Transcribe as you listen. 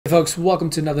Folks, welcome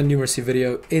to another numeracy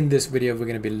video. In this video, we're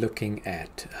going to be looking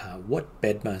at what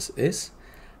BEDMAS is.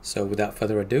 So without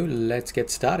further ado, let's get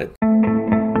started.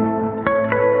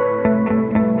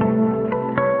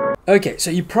 Okay,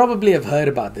 so you probably have heard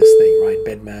about this thing, right?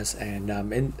 BEDMAS,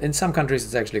 and in some countries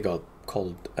it's actually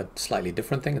called a slightly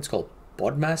different thing. It's called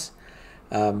BODMAS.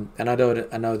 And I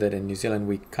know that in New Zealand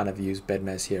we kind of use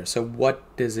BEDMAS here. So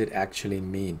what does it actually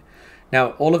mean?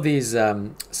 Now, all of these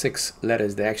 6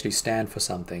 letters, they actually stand for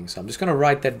something. So I'm just going to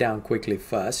write that down quickly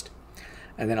first,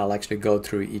 and then I'll actually go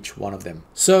through each one of them.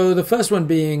 So the first one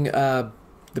being the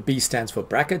B stands for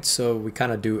brackets. So we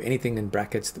kind of do anything in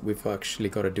brackets, we've actually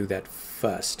got to do that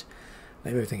first.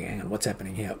 Maybe you're thinking, hang on, what's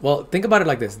happening here? Well, think about it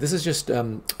like this. This is just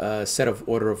a set of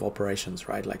order of operations,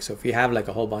 right? Like, so if you have like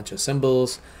a whole bunch of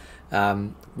symbols,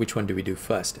 which one do we do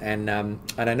first? And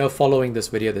I know following this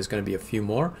video, there's going to be a few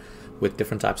more with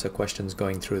different types of questions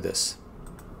going through this.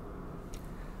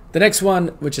 The next one,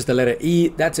 which is the letter E,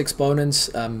 that's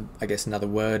exponents. I guess another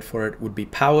word for it would be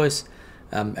powers.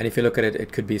 And if you look at it,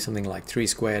 it could be something like 3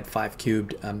 squared, 5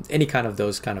 cubed, any kind of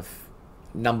those kind of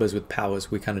numbers with powers,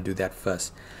 we kind of do that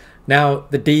first. Now,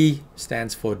 the D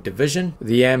stands for division,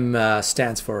 the M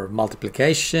stands for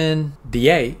multiplication,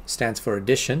 the A stands for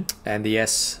addition, and the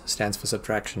S stands for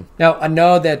subtraction. Now, I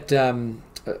know that,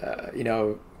 you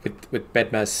know, with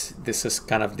BEDMAS, this is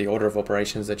kind of the order of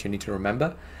operations that you need to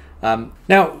remember.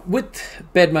 Now, with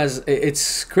BEDMAS,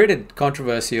 it's created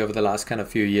controversy over the last kind of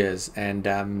few years. And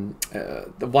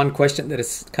the one question that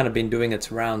has kind of been doing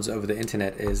its rounds over the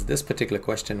internet is this particular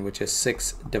question, which is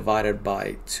 6 divided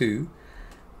by 2,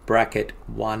 bracket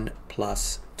 1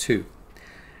 plus 2.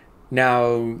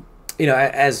 Now, you know,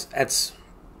 as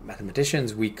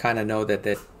mathematicians, we kind of know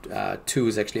that 2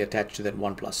 is actually attached to that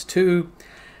 1 plus 2.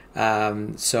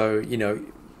 So, you know,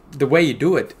 the way you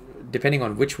do it, depending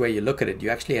on which way you look at it, you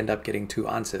actually end up getting 2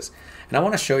 answers. And I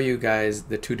want to show you guys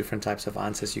the 2 different types of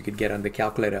answers you could get on the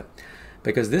calculator,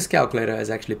 because this calculator has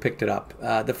actually picked it up.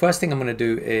 The first thing I'm going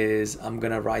to do is I'm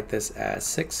going to write this as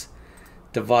 6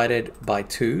 divided by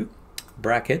 2,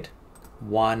 bracket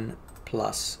 1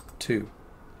 plus 2.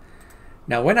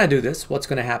 Now, when I do this, what's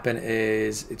going to happen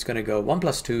is it's going to go 1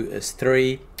 plus 2 is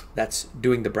 3. That's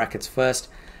doing the brackets first.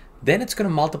 Then it's going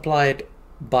to multiply it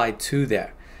by 2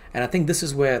 there. And I think this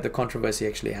is where the controversy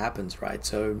actually happens, right?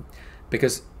 So,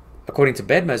 because according to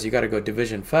BEDMAS, you got to go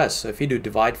division first. So if you do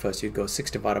divide first, you'd go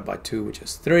 6 divided by 2, which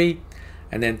is 3.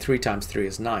 And then 3 times 3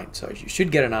 is 9. So you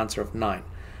should get an answer of 9.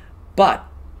 But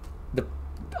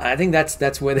I think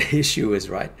that's where the issue is,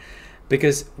 right?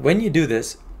 Because when you do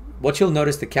this, what you'll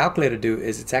notice the calculator do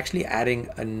is it's actually adding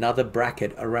another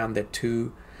bracket around that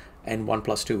 2 and 1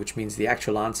 plus 2, which means the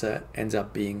actual answer ends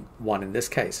up being 1 in this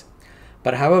case.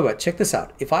 But however, check this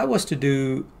out. If I was to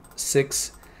do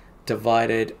 6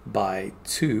 divided by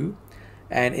 2,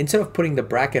 and instead of putting the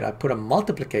bracket, I put a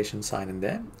multiplication sign in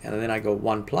there, and then I go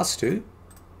 1 plus 2.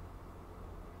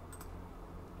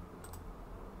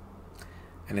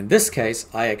 And in this case,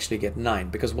 I actually get 9,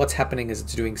 because what's happening is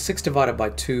it's doing 6 divided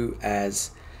by 2 as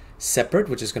separate,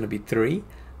 which is going to be 3.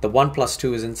 The 1 plus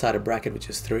 2 is inside a bracket, which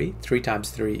is 3. 3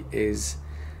 times 3 is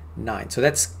 9. So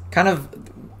that's kind of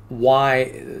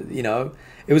why, you know,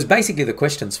 it was basically the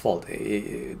question's fault.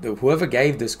 Whoever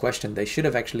gave this question, they should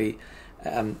have actually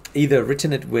either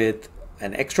written it with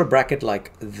an extra bracket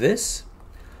like this,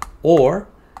 or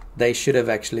they should have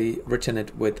actually written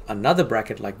it with another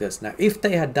bracket like this. Now, if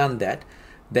they had done that,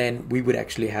 then we would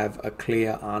actually have a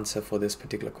clear answer for this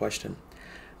particular question.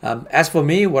 As for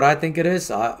me, what I think it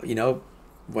is, you know,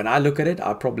 when I look at it,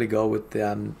 I'll probably go with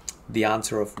the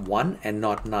answer of 1 and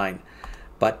not 9.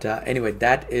 But anyway,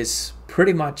 that is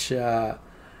pretty much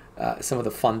some of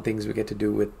the fun things we get to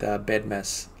do with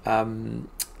BEDMAS.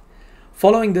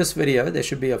 Following this video, there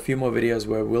should be a few more videos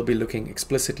where we'll be looking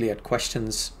explicitly at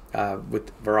questions with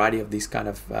a variety of these kind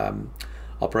of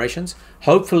operations.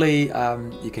 Hopefully,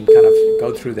 you can kind of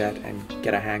go through that and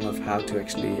get a hang of how to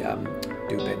actually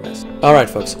do BEDMAS. All right,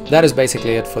 folks, that is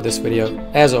basically it for this video.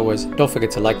 As always, don't forget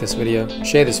to like this video,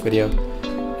 share this video,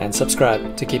 and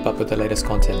subscribe to keep up with the latest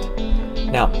content.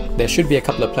 Now, there should be a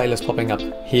couple of playlists popping up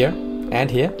here and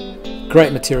here.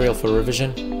 Great material for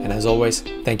revision, and as always,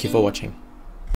 thank you for watching.